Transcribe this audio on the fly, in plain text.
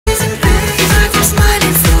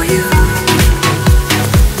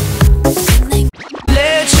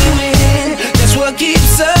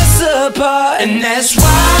apart, and that's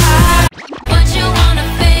why. What you wanna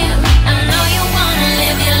feel, I know you wanna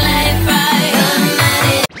live your life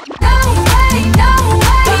right. No way,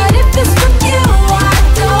 but if it's from you, I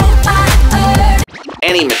don't mind.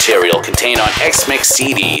 Any material contained on X-Mix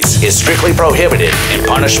CDs is strictly prohibited and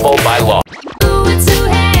punishable by law. With two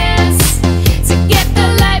hands to get the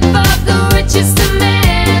life of the richest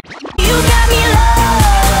man. You got me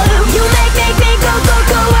love, you make me go out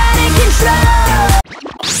of control.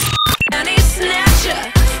 Honey snatcher,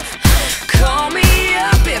 call me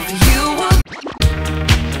up if you will.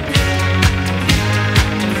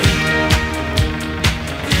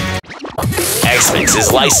 X-Mix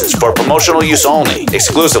is licensed for promotional use only,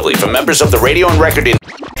 exclusively for members of the radio and record industry.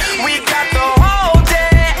 We got the whole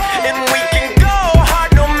day, and we can go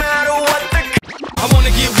hard no matter what the. I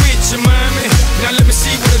wanna get with you, mommy. Now let me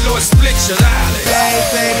see where the Lord split your life. Hey,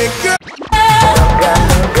 baby girl.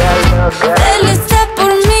 Él está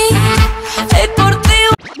por mí, él por ti.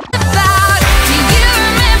 Do you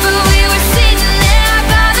remember we were sitting there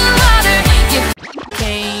by the water? You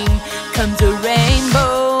came, comes a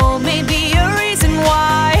rainbow, maybe a reason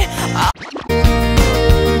why.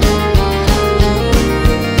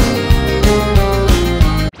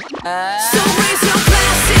 So raise your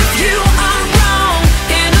glass if you are wrong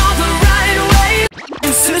in all the right ways.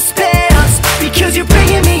 In suspense, because you're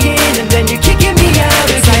bringing me in and then you're kicking me out.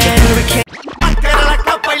 It's like a hurricane. Era la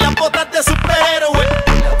capa y las botas de superhéroe.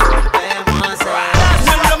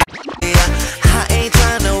 I ain't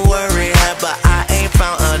trying to worry, but I ain't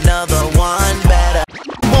found another one better.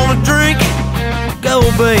 Wanna drink? Go,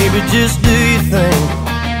 baby, just do your thing.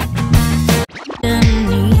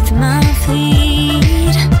 Beneath my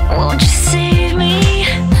feet, won't you save me?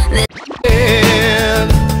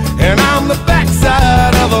 And I'm the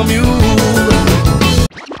backside of a mule.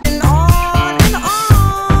 And on and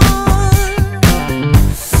on.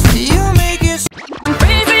 You make it. I'm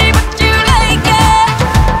crazy, but you like it.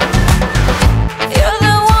 You're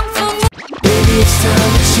the one for me. Baby, it's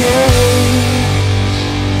time to change.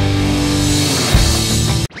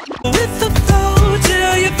 With the flow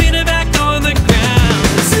till you feel it back on the ground.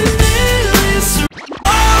 It's an endless.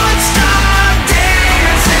 Oh, it's time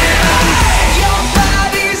dancing. Your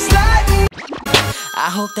body's lighting. I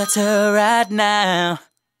hope that's her right now.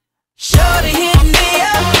 Shorty hit me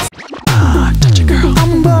up. Touch it, girl.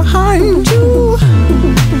 I'm behind you.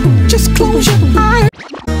 Just close your eyes.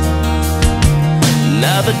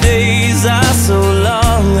 Now the days are